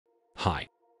Hi,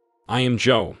 I am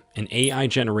Joe, an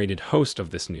AI-generated host of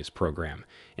this news program,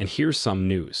 and here's some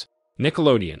news.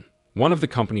 Nickelodeon, one of the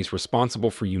companies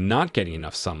responsible for you not getting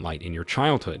enough sunlight in your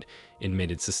childhood,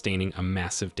 admitted sustaining a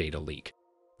massive data leak.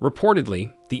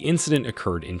 Reportedly, the incident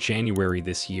occurred in January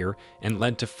this year and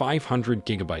led to 500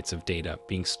 gigabytes of data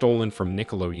being stolen from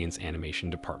Nickelodeon's animation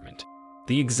department.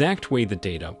 The exact way the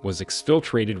data was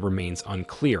exfiltrated remains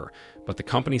unclear, but the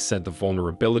company said the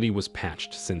vulnerability was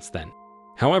patched since then.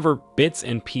 However, bits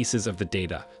and pieces of the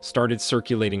data started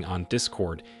circulating on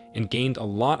Discord and gained a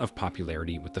lot of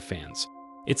popularity with the fans.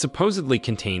 It supposedly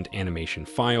contained animation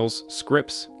files,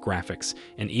 scripts, graphics,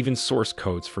 and even source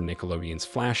codes for Nickelodeon's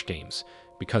Flash games,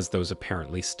 because those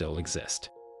apparently still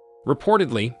exist.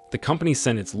 Reportedly, the company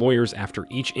sent its lawyers after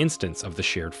each instance of the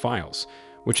shared files,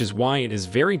 which is why it is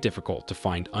very difficult to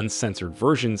find uncensored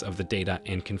versions of the data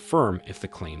and confirm if the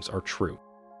claims are true.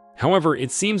 However,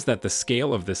 it seems that the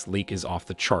scale of this leak is off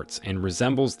the charts and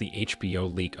resembles the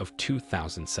HBO leak of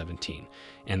 2017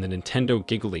 and the Nintendo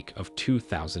GigaLeak of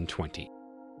 2020.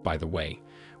 By the way,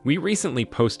 we recently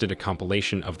posted a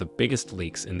compilation of the biggest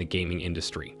leaks in the gaming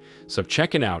industry, so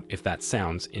check it out if that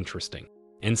sounds interesting.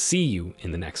 And see you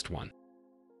in the next one.